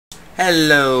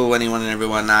Hello anyone and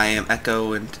everyone, I am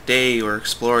Echo and today we're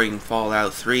exploring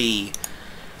Fallout 3.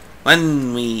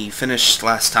 When we finished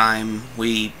last time,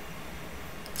 or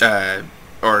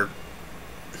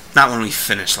not when we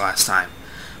finished last time,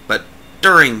 but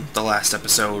during the last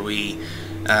episode we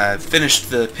finished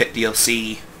the Pit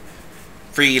DLC,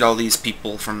 freed all these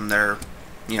people from their,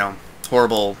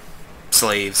 horrible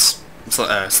slaves,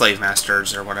 slave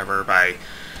masters or whatever by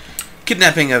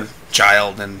kidnapping a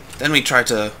child, and then we tried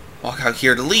to walk out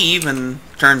here to leave, and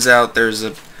turns out there's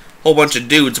a whole bunch of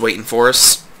dudes waiting for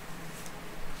us.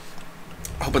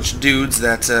 A whole bunch of dudes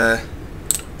that,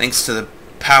 thanks to the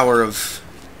power of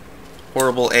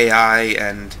horrible AI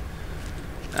and,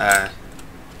 I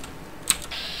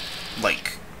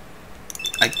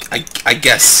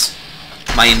guess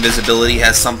my invisibility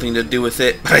has something to do with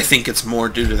it, but I think it's more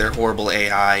due to their horrible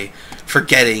AI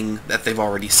forgetting that they've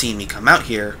already seen me come out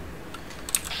here.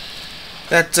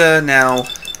 That, now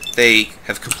they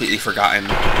have completely forgotten,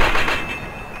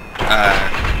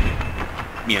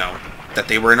 that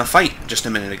they were in a fight just a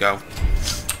minute ago.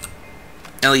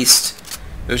 At least,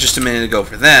 it was just a minute ago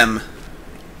for them.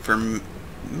 For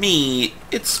me,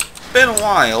 it's been a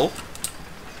while.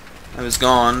 I was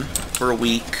gone for a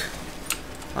week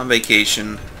on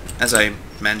vacation, as I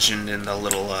mentioned in the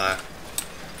little,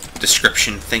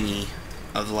 description thingy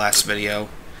of the last video.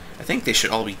 I think they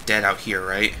should all be dead out here,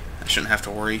 right? I shouldn't have to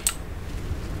worry.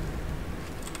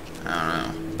 I don't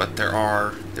know, but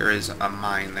there is a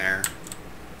mine there.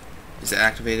 Is it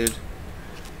activated?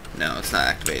 No, it's not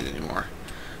activated anymore.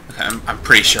 Okay, I'm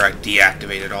pretty sure I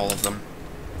deactivated all of them.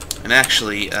 And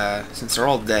actually, since they're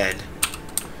all dead...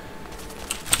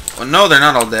 Well, no, they're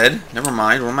not all dead. Never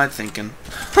mind, what am I thinking?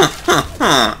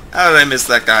 How did I miss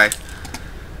that guy?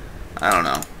 I don't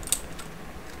know.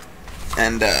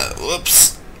 And,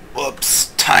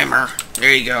 whoops, timer.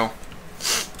 There you go.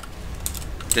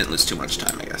 Didn't lose too much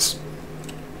time, I guess.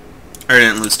 Or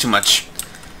didn't lose too much...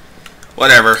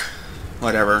 Whatever.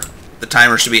 The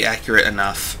timer should be accurate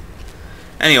enough.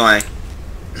 Anyway.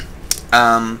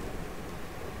 What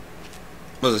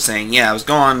was I saying? Yeah, I was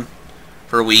gone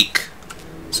for a week.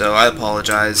 So I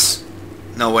apologize.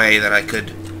 No way that I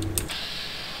could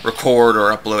record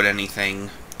or upload anything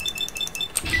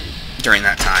during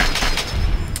that time.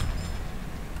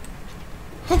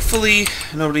 Hopefully,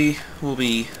 nobody will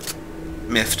be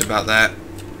miffed about that.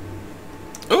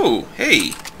 Oh,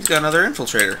 hey, he's got another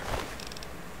infiltrator.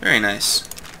 Very nice.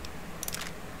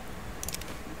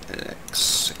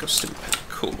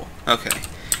 Cool. Okay.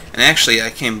 And actually, I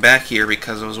came back here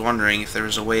because I was wondering if there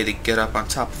was a way to get up on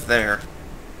top of there.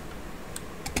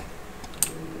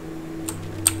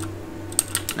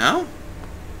 No?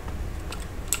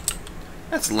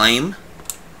 That's lame.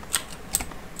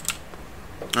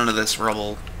 None of this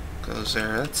rubble goes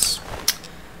there. That's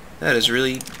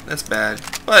bad.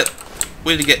 But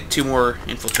we had to get 2 more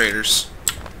infiltrators.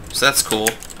 So that's cool.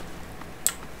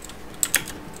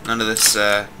 None of this,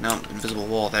 no, invisible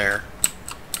wall there.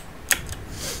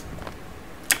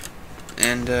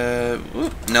 And,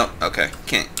 no, okay,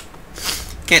 can't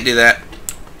do that.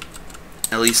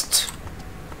 At least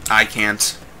I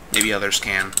can't. Maybe others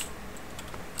can.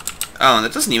 Oh, and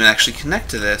that doesn't even actually connect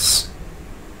to this.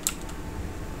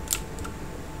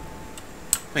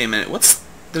 Wait a minute,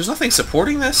 there's nothing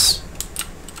supporting this?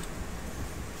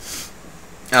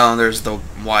 Oh, there's the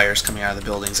wires coming out of the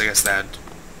buildings. I guess that'd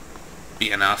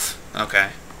be enough. Okay.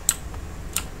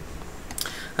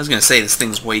 I was gonna say, this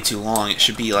thing's way too long. It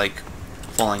should be, like,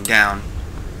 falling down.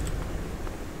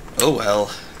 Oh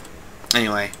well.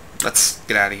 Anyway, let's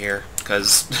get out of here,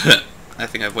 because I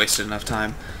think I've wasted enough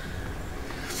time.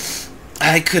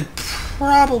 I could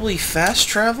probably fast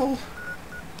travel?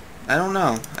 I don't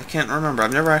know. I can't remember.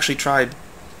 I've never actually tried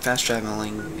fast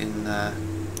traveling in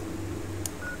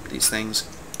these things.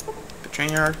 The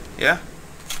train yard? Yeah?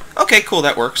 Okay, cool,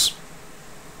 that works.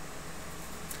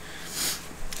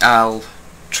 I'll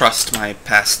trust my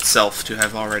past self to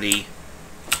have already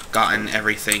gotten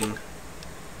everything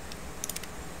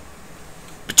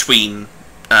between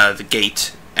the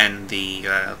gate and the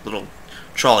little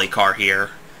trolley car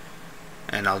here.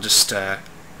 And I'll just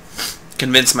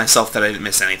convince myself that I didn't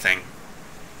miss anything.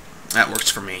 That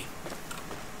works for me.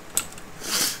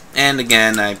 And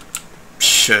again, I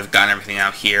should have gotten everything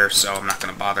out here, so I'm not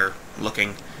going to bother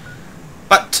looking.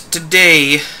 But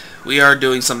today, we are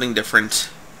doing something different.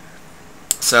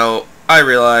 So, I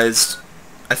realized,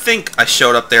 I think I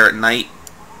showed up there at night.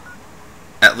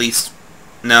 At least,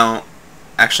 no,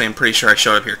 actually I'm pretty sure I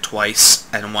showed up here twice,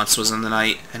 and once was in the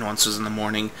night, and once was in the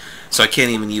morning. So I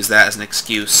can't even use that as an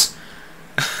excuse.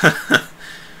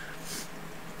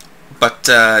 But,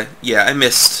 yeah, I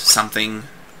missed something.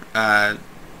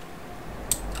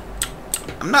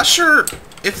 I'm not sure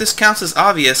if this counts as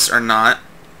obvious or not,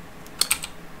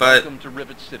 but Welcome to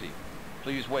Rivet City.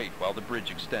 Please wait while the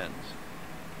bridge extends.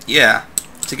 yeah,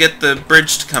 to get the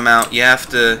bridge to come out, you have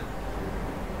to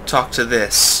talk to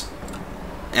this,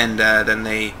 and then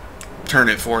they turn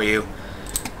it for you.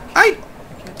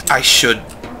 I should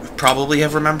probably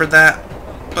have remembered that,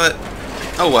 but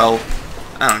oh well.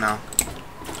 I don't know.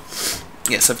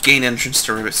 Yes, I've gained entrance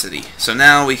to Rivet City, so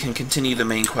now we can continue the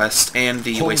main quest and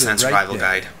the Hold Wasteland it right Survival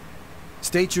there. Guide.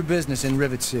 State your business in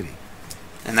Rivet City.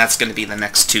 And that's going to be the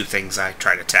next two things I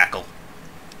try to tackle.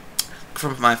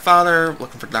 From my father,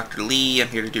 looking for Dr. Lee. I'm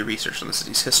here to do research on the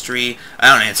city's history. I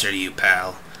don't answer to you,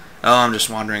 pal. Oh, I'm just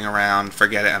wandering around.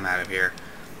 Forget it, I'm out of here.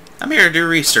 I'm here to do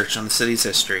research on the city's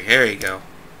history. Here you go.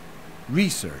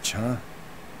 Research, huh?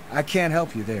 I can't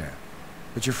help you there.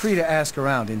 But you're free to ask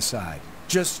around inside.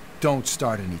 Just don't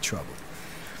start any trouble.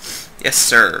 Yes,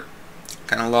 sir.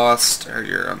 Kinda lost. Or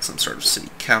you're on some sort of city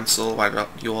council. Why don't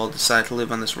you all decide to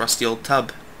live on this rusty old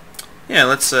tub? Yeah,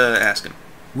 let's ask him.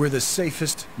 We're the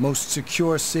safest, most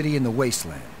secure city in the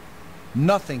wasteland.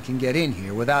 Nothing can get in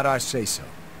here without our say-so.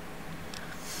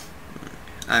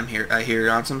 I hear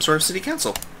you're on some sort of city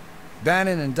council.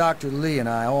 Bannon and Dr. Lee and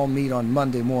I all meet on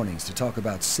Monday mornings to talk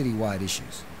about citywide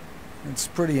issues. It's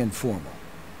pretty informal.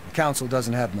 The council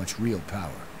doesn't have much real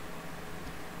power.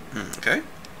 Okay.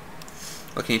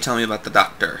 What can you tell me about the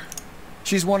doctor?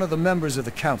 She's one of the members of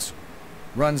the council.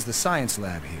 Runs the science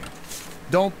lab here.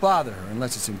 Don't bother her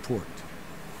unless it's important.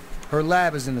 Her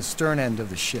lab is in the stern end of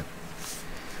the ship.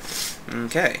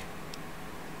 Okay.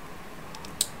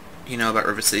 You know about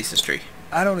Rivet City's history?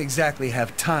 I don't exactly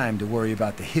have time to worry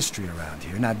about the history around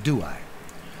here, now do I?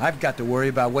 I've got to worry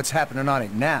about what's happening on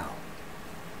it now.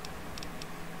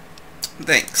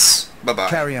 Thanks. Bye-bye.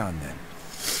 Carry on, then.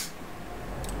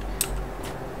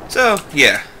 So,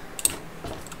 yeah.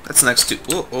 That's next to...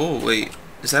 Oh, wait.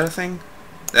 Is that a thing?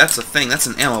 That's a thing. That's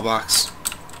an ammo box.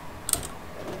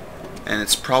 And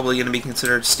it's probably going to be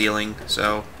considered stealing,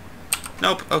 so...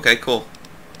 Nope. Okay, cool.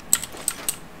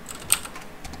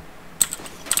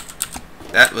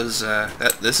 That was,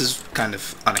 this is kind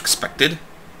of unexpected.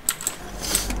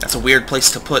 That's a weird place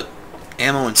to put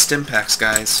ammo and stim packs,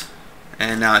 guys.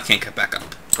 And now I can't get back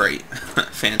up. Great.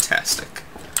 Fantastic.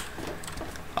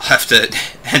 I'll have to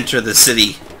enter the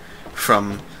city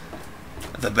from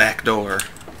the back door.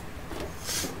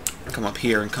 Come up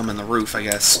here and come in the roof, I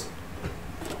guess.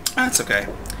 That's okay.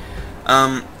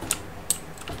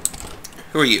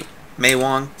 Who are you? Mei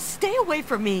Wong? Stay away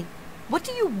from me. What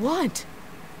do you want?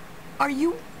 Are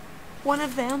you one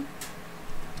of them?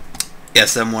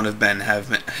 Yes, I'm one of them have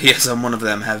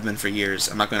been for years.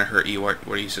 I'm not gonna hurt you. What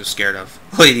are you so scared of?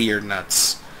 Lady, you're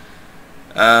nuts.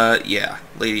 Yeah.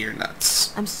 Lady, you're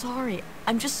nuts. I'm sorry.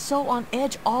 I'm just so on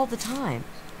edge all the time.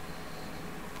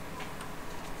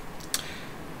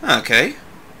 Okay.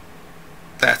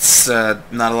 That's,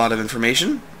 not a lot of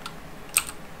information.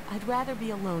 I'd rather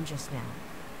be alone just now.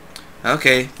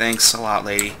 Okay, thanks a lot,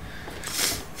 lady.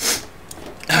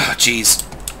 Oh, jeez.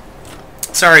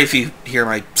 Sorry if you hear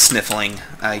my sniffling.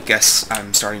 I guess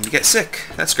I'm starting to get sick.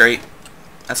 That's great.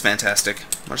 That's fantastic.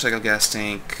 Motorcycle gas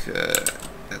tank.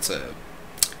 That's a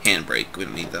handbrake. We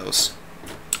don't need those.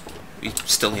 We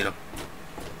still need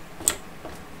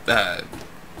a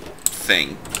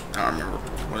thing. I don't remember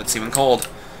what it's even called.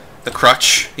 The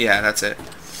crutch. Yeah, that's it.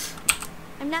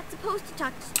 I'm not supposed to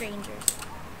talk to strangers.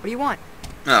 What do you want?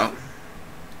 Oh.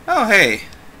 Oh, hey.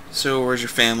 So, where's your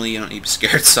family? You don't need to be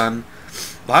scared, son.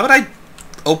 Why would I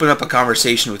open up a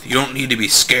conversation with, you don't need to be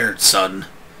scared, son?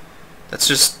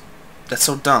 That's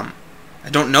so dumb. I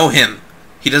don't know him.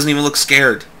 He doesn't even look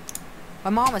scared. My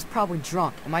mom is probably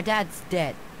drunk, and my dad's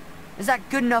dead. Is that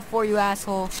good enough for you,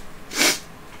 asshole?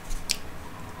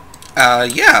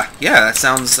 Yeah, that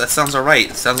sounds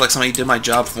alright. It sounds like somebody did my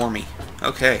job for me.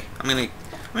 Okay, I'm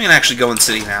gonna actually go in the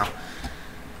city now.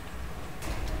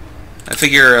 I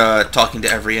figure, talking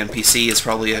to every NPC is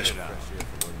probably a...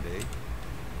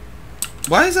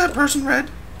 Why is that person red?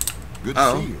 Good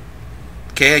to see you.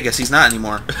 Okay, I guess he's not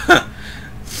anymore.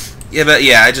 Yeah, but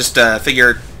yeah, I just,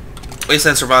 figured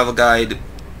Wasteland Survival Guide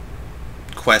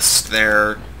quest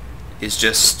there is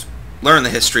just learn the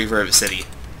history of Rivet City.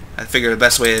 I figure the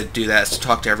best way to do that is to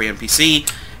talk to every NPC,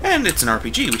 and it's an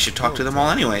RPG. We should talk to them all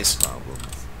anyways.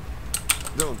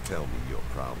 Don't tell me your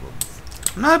problems.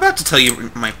 I'm not about to tell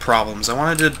you my problems. I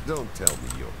wanted to... Don't tell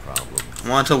me your problems. I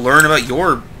wanted to learn about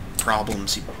your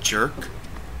problems, you jerk.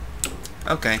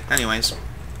 Okay, anyways.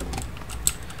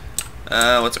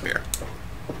 What's up here?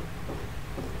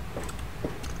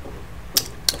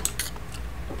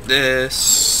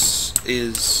 This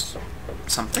is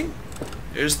something.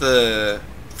 There's the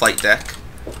flight deck.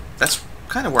 That's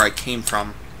kind of where I came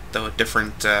from, though a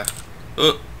different,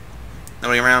 oh,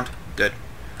 nobody around? Good.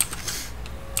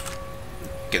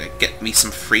 Gonna get me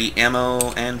some free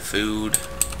ammo and food.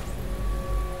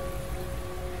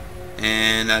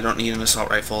 And I don't need an assault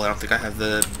rifle. I don't think I have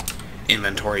the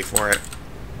inventory for it.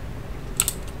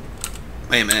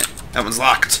 Wait a minute. That one's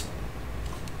locked.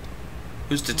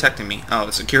 Who's detecting me? Oh,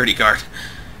 the security guard.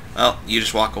 Well, you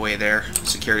just walk away there,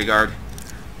 security guard.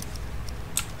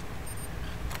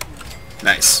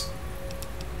 Nice.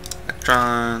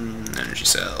 Electron, energy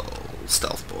cell,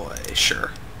 stealth boy,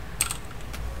 sure.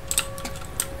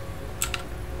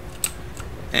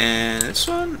 And this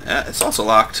one, it's also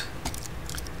locked.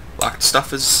 Locked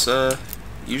stuff is,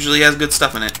 usually has good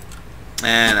stuff in it.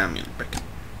 And I'm gonna break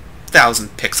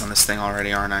 1,000 picks on this thing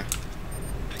already, aren't I?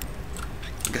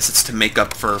 I guess it's to make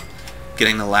up for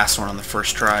getting the last one on the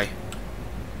first try.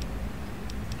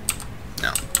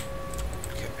 No.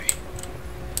 Okay.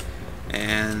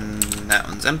 And that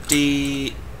one's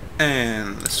empty.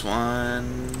 And this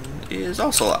one is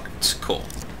also locked. Cool.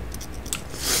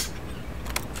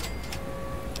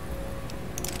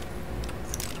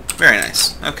 Very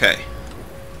nice. Okay.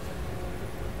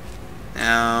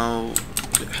 Now,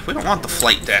 we don't want the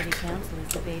flight deck.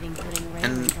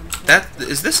 And that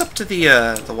is this up to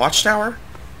the watchtower?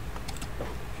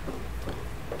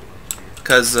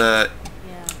 Because the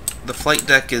flight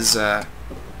deck is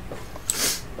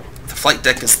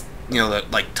you know, the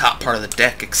like top part of the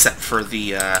deck, except for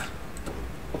the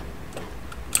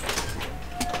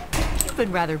You've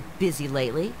been rather busy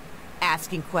lately,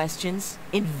 asking questions,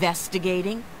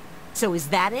 investigating. So is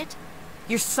that it?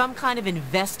 You're some kind of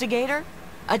investigator?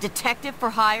 A detective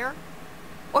for hire?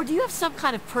 Or do you have some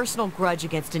kind of personal grudge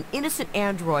against an innocent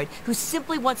android who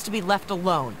simply wants to be left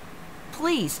alone?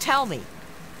 Please tell me.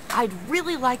 I'd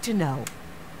really like to know.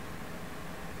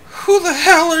 Who the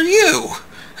hell are you?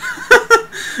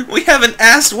 We haven't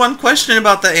asked one question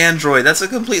about the android. That's a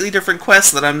completely different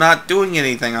quest that I'm not doing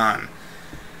anything on.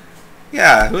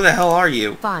 Yeah, who the hell are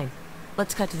you? Fine.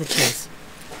 Let's cut to the chase.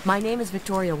 My name is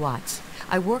Victoria Watts.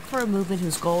 I work for a movement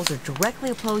whose goals are directly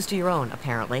opposed to your own,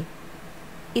 apparently.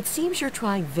 It seems you're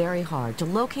trying very hard to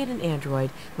locate an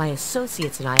android my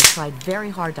associates and I have tried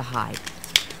very hard to hide.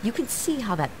 You can see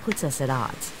how that puts us at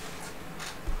odds.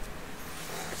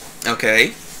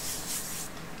 Okay.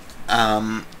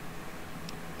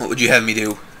 What would you have me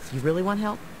do? You really want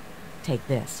help? Take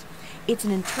this. It's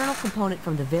an internal component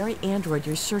from the very android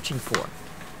you're searching for.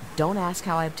 Don't ask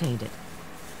how I obtained it.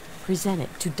 Present it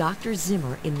to Dr.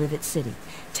 Zimmer in Rivet City.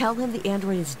 Tell him the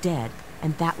android is dead,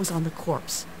 and that was on the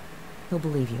corpse. He'll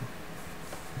believe you.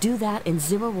 Do that, and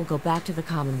Zimmer will go back to the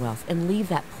Commonwealth and leave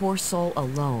that poor soul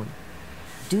alone.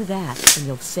 Do that, and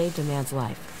you'll save a man's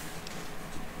life.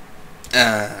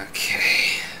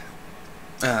 Okay.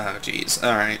 Oh, jeez.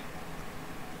 Alright.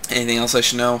 Anything else I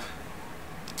should know?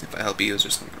 If I help you, is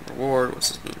there some kind of reward? What's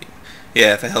this movie?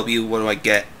 Yeah, if I help you, what do I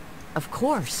get? Of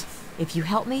course. If you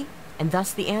help me, and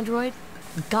thus the android,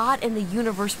 God and the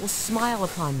universe will smile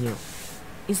upon you.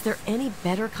 Is there any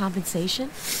better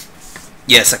compensation?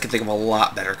 Yes, I can think of a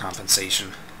lot better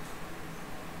compensation.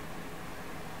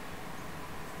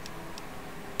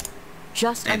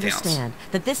 Just Anything understand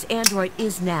that this android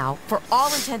is now, for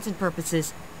all intents and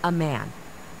purposes, a man.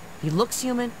 He looks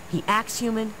human, he acts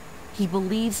human, he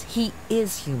believes he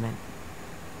is human.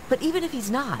 But even if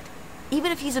he's not,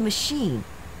 even if he's a machine,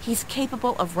 he's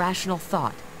capable of rational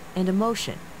thought and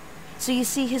emotion. So you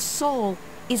see, his soul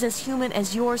is as human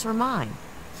as yours or mine.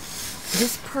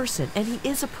 This person, and he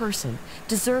is a person,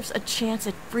 deserves a chance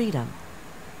at freedom.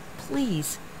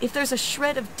 Please, if there's a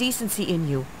shred of decency in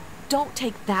you, don't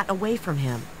take that away from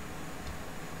him.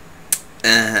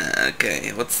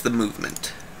 Okay, what's the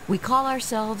movement? We call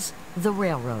ourselves the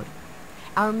Railroad.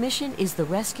 Our mission is the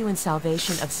rescue and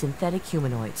salvation of synthetic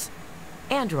humanoids.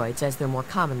 Androids, as they're more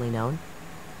commonly known.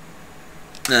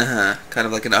 Kind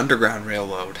of like an underground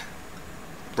railroad.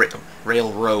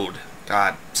 Railroad.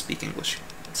 God, speak English.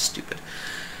 It's stupid.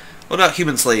 What about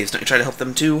human slaves? Don't you try to help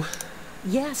them too?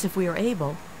 Yes, if we are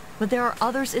able. But there are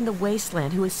others in the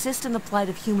wasteland who assist in the plight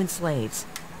of human slaves.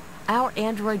 Our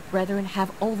android brethren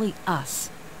have only us.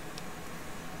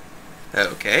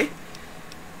 Okay.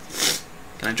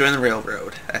 Can I join the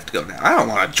railroad? I have to go now. I don't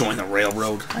want to join the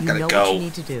railroad. I gotta go. You know go. what you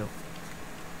need to do.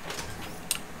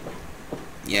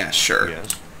 Yeah, sure.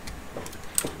 Yes.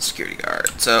 Security guard.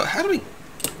 So, how do we...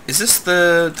 Is this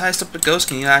the ties up with Ghost?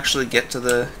 Can you actually get to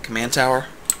the command tower?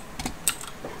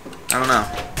 I don't know.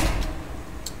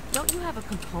 Don't you have a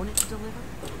component to deliver?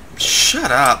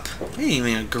 Shut up. I didn't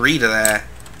even agree to that.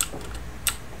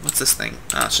 What's this thing?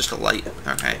 Oh, it's just a light.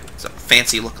 Okay. It's a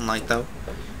fancy looking light, though.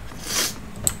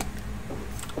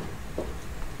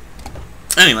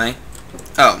 Anyway.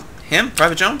 Oh, him?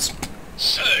 Private Jones?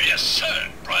 Sir, yes, sir.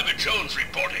 Private Jones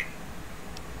reporting.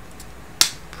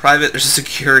 Private, there's a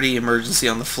security emergency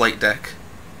on the flight deck.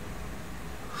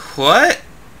 What?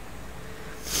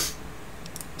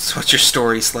 So what's your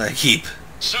story, Slag Heap?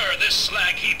 Sir, this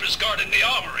slag heap is guarding the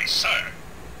armory, sir.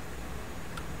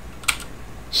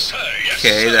 Sir, yes,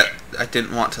 Okay, sir. that I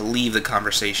didn't want to leave the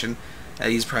conversation.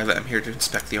 He's private, I'm here to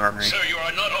inspect the armory. Sir, you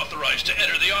are not authorized to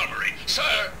enter the armory.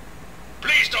 Sir,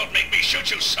 please don't make me shoot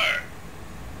you, sir.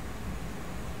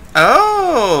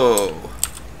 Oh!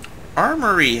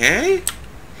 Armory, hey?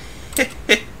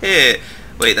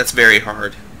 Wait, that's very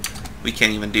hard. We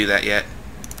can't even do that yet.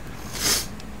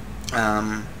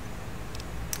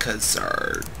 Because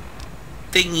our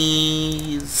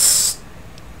thingies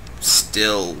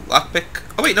still lockpick.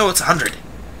 Oh wait, no, it's 100.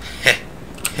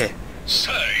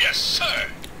 Sir, yes, sir.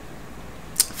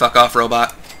 Fuck off,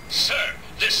 robot. Sir,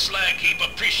 this slag heap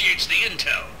appreciates the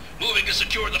intel. Moving to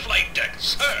secure the flight deck,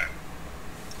 sir.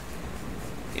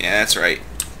 Yeah, that's right.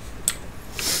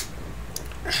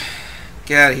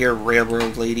 Get out of here,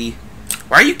 railroad lady.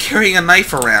 Why are you carrying a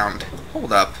knife around?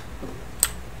 Hold up.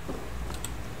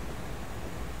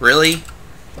 Really?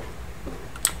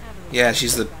 Yeah,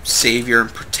 she's the savior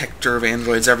and protector of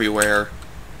androids everywhere.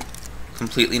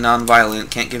 Completely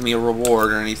non-violent, can't give me a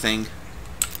reward or anything.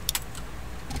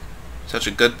 Such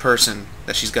a good person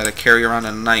that she's got to carry around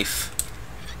a knife.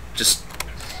 Just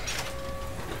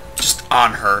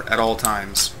on her at all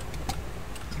times.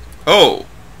 Oh!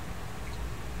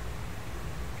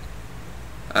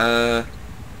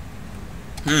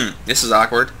 This is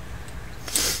awkward.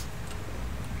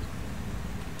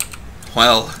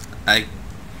 Well, I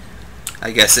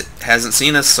guess it hasn't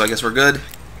seen us, so I guess we're good.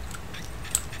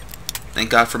 Thank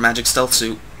God for Magic Stealth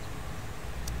Suit.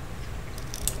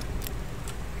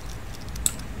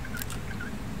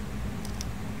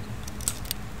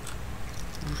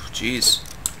 Jeez.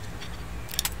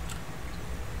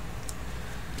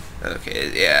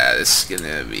 Okay, yeah, this is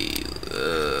gonna be...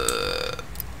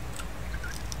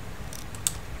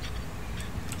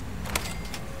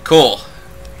 Cool.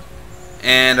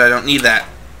 And I don't need that.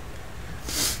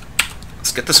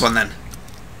 Let's get this one then.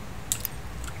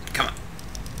 Come on.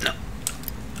 No.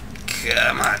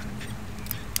 Come on.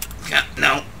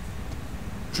 No.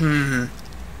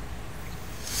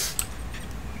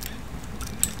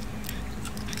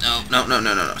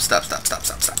 No. Stop.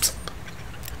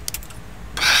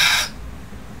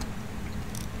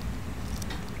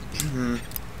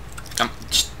 Come.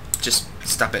 Just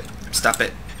stop it. Stop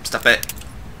it.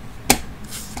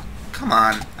 Come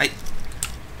on.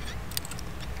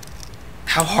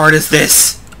 How hard is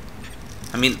this?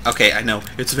 I mean, okay, I know.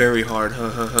 It's very hard.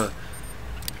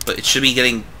 But it should be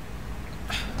getting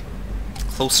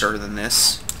closer than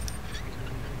this.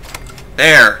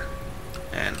 There!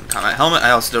 And combat helmet.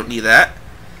 I also don't need that.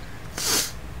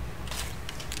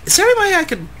 Is there any way I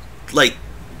could, like...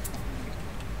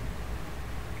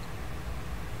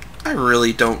 I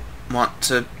really don't want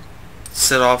to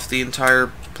set off the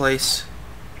entire place.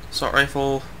 Assault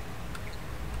rifle,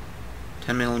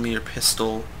 10mm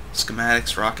pistol,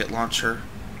 schematics, rocket launcher,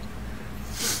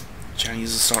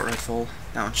 Chinese assault rifle.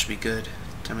 That one should be good.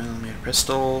 10mm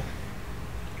pistol.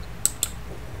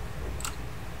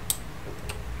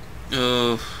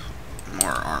 More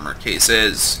armor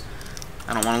cases.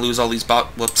 I don't want to lose all these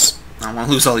whoops. I don't want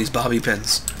to lose all these bobby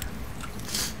pins.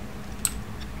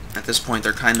 At this point,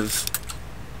 they're kind of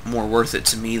more worth it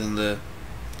to me than the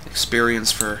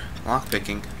experience for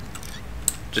lockpicking.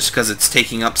 Just because it's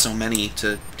taking up so many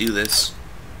to do this.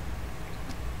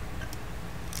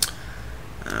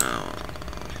 Oh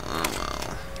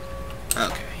well.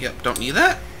 Okay, yep, don't need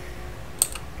that.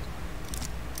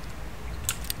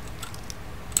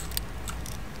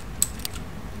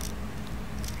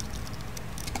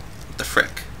 What the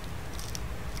frick?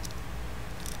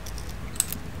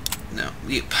 No,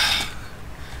 yep.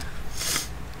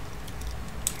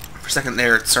 For a second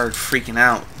there, it started freaking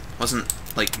out. Wasn't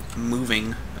like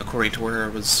moving according to where I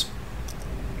was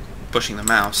pushing the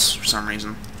mouse for some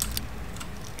reason.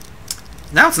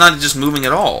 Now it's not just moving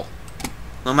at all,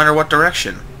 no matter what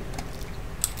direction.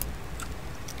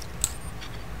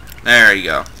 There you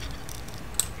go.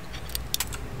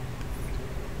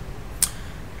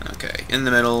 Okay, in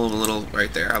the middle, a little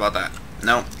right there. How about that?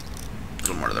 No. A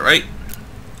little more to the right.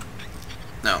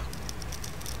 No.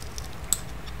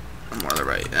 A little more to the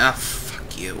right. Ah,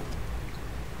 fuck you.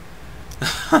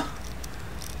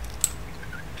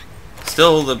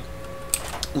 Still the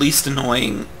least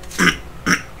annoying...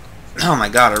 Oh my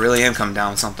god, I really am coming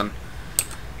down with something.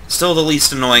 Still the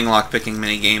least annoying lockpicking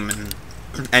minigame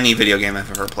in any video game I've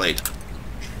ever played.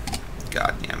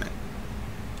 God damn it.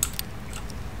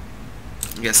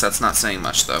 I guess that's not saying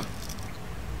much, though.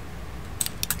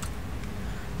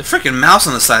 The frickin' mouse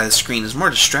on the side of the screen is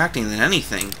more distracting than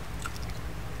anything.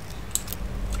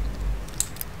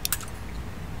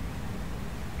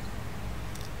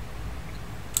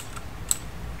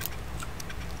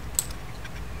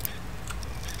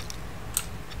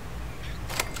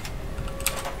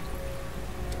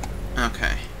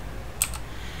 Okay.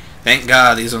 Thank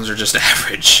God these ones are just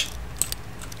average.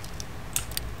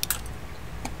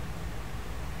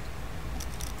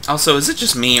 Also, is it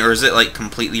just me, or is it like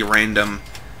completely random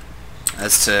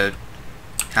as to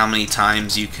how many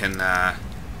times you can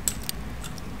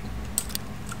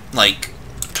like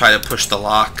try to push the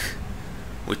lock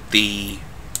with the,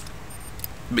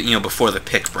 you know, before the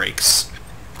pick breaks?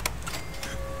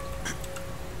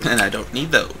 And I don't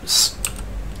need those.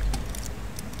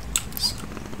 So,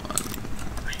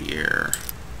 one more here.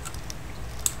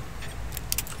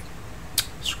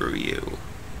 Screw you.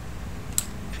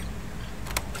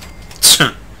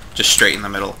 Just straight in the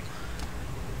middle.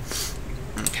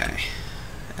 Okay.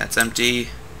 That's empty.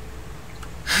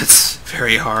 That's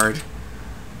very hard.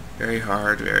 Very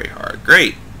hard, very hard.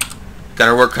 Great! Got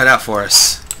our work cut out for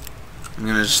us. I'm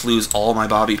gonna just lose all my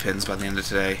bobby pins by the end of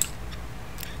today.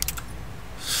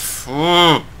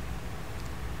 Ooh.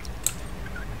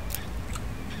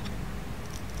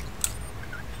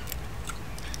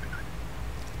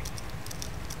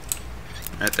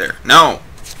 Right there. No!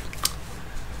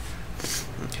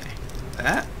 Okay.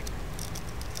 That.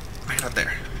 Right up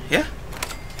there. Yeah?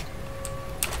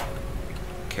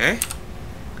 Okay.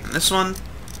 And this one.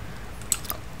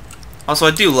 Also,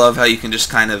 I do love how you can just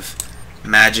kind of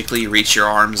magically reach your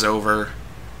arms over,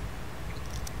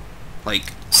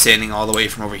 like standing all the way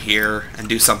from over here, and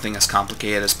do something as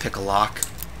complicated as pick a lock.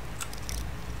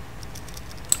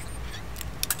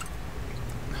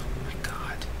 Oh my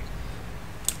god.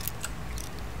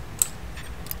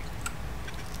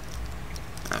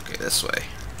 Okay, this way.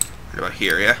 What about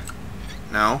here, yeah?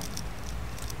 No?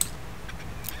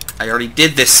 I already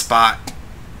did this spot.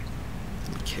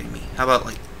 Are you kidding me? How about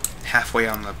like halfway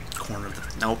on the corner of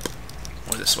the... Nope.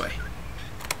 Or this way.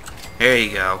 There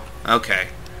you go. Okay.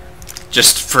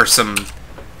 Just for some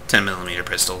 10mm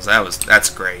pistols. That's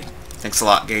great. Thanks a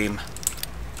lot, game.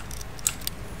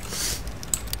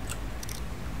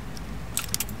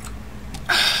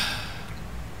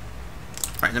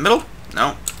 Right in the middle?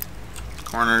 No.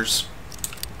 Corners.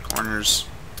 Corners.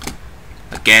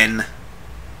 Again.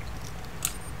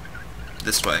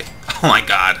 This way. Oh my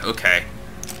god. Okay.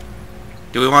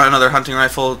 Do we want another hunting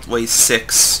rifle? It weighs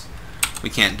 6. We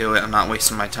can't do it. I'm not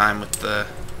wasting my time with the...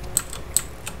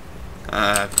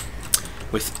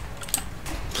 with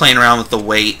playing around with the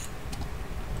weight.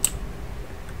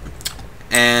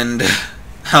 And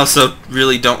I also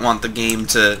really don't want the game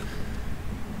to...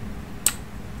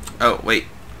 Oh, wait.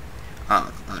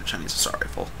 Another Chinese assault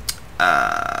rifle.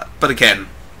 But again,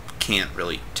 can't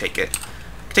really take it.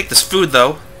 Take this food,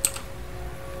 though.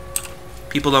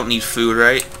 People don't need food,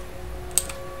 right?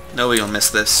 Nobody will miss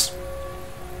this.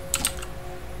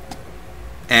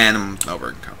 And I'm over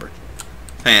encumbered.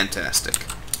 Fantastic.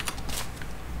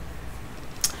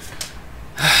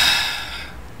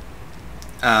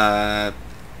 Yeah.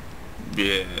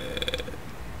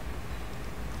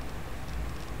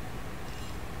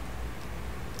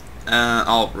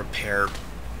 I'll repair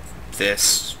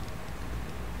this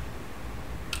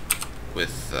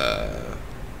with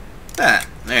that.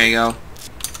 There you go.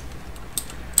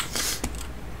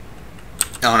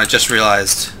 Oh, and I just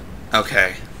realized.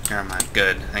 Okay, never mind.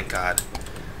 Good, thank God.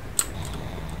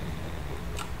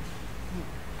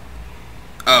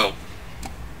 Oh,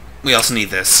 we also need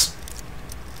this.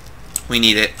 We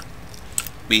need it.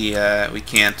 We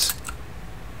can't.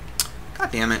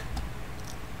 God damn it.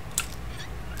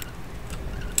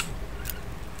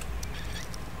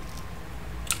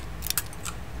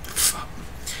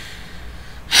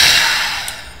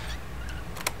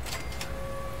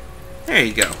 There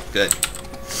you go. Good.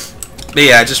 But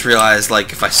yeah, I just realized,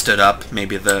 like, if I stood up,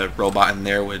 maybe the robot in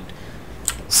there would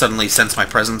suddenly sense my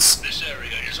presence. This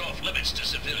area is off limits to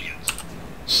civilians.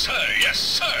 Sir, yes,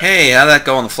 sir. Hey, how'd that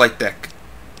go on the flight deck?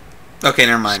 Okay,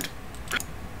 never mind.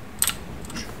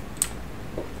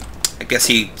 I guess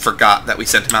he forgot that we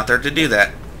sent him out there to do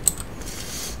that.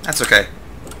 That's okay.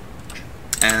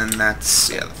 And that's,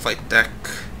 yeah, the flight deck.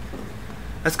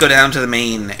 Let's go down to the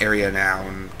main area now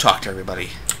and talk to everybody.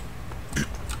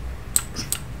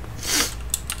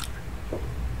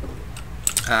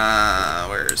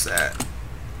 Where is that?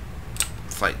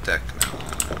 Flight deck. No.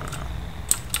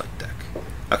 Flight deck.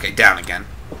 Okay, down again.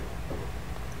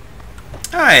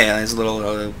 Oh yeah, there's a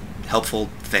little helpful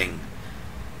thing.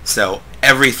 So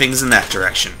everything's in that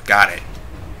direction. Got it.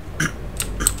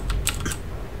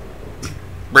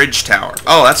 Bridge tower.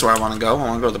 Oh, that's where I want to go. I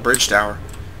want to go to the bridge tower.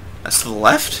 That's to the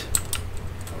left?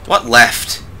 What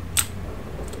left?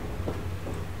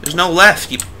 There's no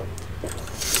left.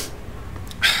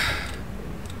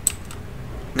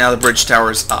 Now the bridge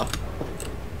tower is up.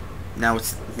 Now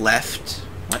it's left.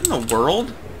 What in the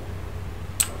world?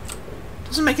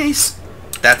 Doesn't make any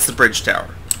That's the bridge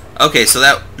tower. Okay, so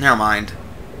that... Never mind.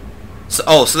 So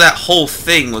that whole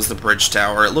thing was the bridge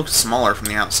tower. It looked smaller from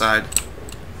the outside.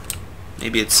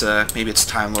 Maybe it's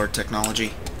Time Lord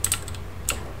technology.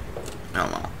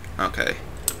 Oh well. Okay.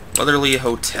 Weatherly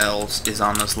Hotels is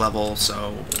on this level,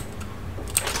 so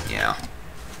yeah.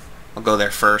 I'll go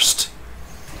there first.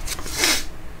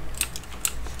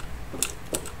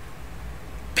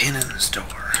 Bannon's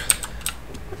door.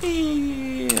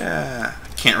 Yeah.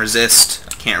 I can't resist.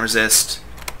 I can't resist.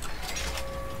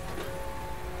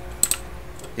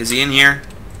 Is he in here?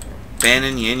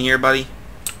 Bannon, you in here, buddy?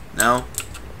 No?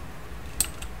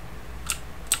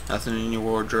 Nothing in your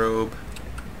wardrobe.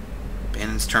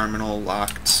 Bannon's terminal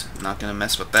locked. I'm not gonna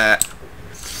mess with that.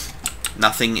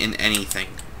 Nothing in anything.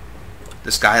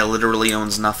 This guy literally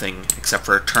owns nothing except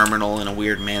for a terminal and a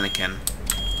weird mannequin.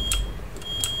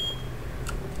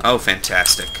 Oh,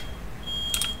 fantastic.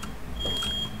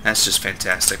 That's just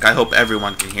fantastic. I hope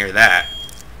everyone can hear that.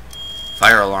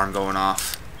 Fire alarm going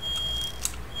off.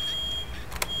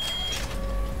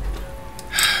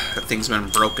 That thing's been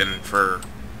broken for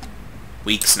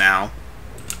weeks now.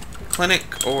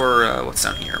 Clinic or what's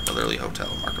down here? Weatherly Hotel,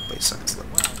 Marketplace, Science Lab.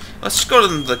 Let's just go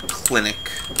to the clinic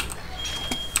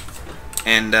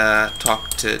and talk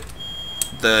to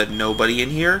the nobody in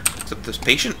here except this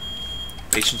patient.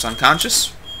 Patient's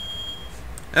unconscious.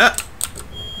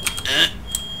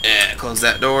 Close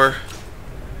that door.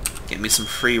 Get me some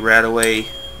free Radaway,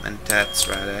 Mentats,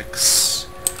 Radex,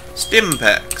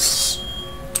 Stimpaks,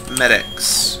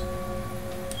 Medics.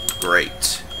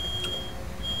 Great.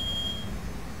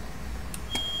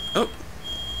 Oh.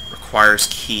 Requires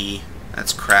key.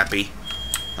 That's crappy.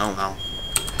 Oh well.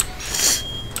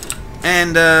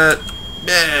 And,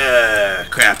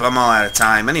 crap, I'm all out of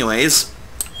time anyways.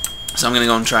 So I'm gonna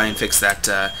go and try and fix that,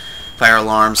 fire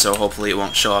alarm, so hopefully it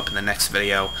won't show up in the next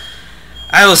video.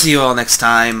 I will see you all next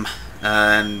time,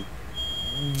 and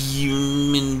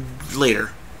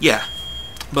later. Yeah.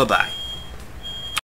 Bye-bye.